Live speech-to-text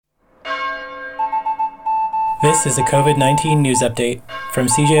This is a COVID-19 news update from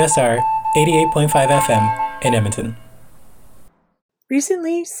CJSR 88.5 FM in Edmonton.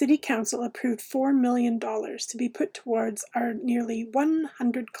 Recently, City Council approved $4 million to be put towards our nearly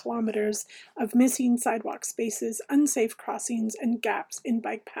 100 kilometers of missing sidewalk spaces, unsafe crossings, and gaps in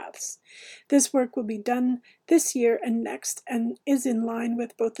bike paths. This work will be done this year and next and is in line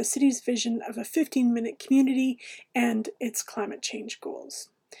with both the city's vision of a 15-minute community and its climate change goals.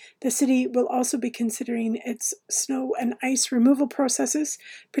 The city will also be considering its snow and ice removal processes,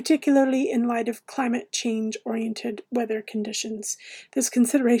 particularly in light of climate change-oriented weather conditions. This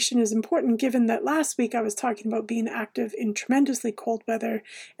consideration is important given that last week I was talking about being active in tremendously cold weather,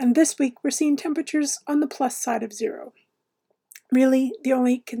 and this week we're seeing temperatures on the plus side of zero. Really, the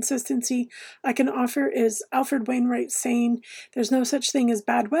only consistency I can offer is Alfred Wainwright saying, "There's no such thing as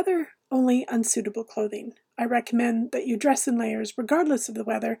bad weather, only unsuitable clothing." I recommend that you dress in layers regardless of the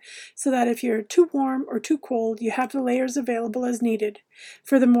weather, so that if you're too warm or too cold, you have the layers available as needed.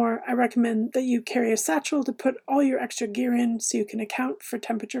 Furthermore, I recommend that you carry a satchel to put all your extra gear in so you can account for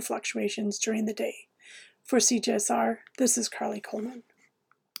temperature fluctuations during the day. For CJSR, this is Carly Coleman.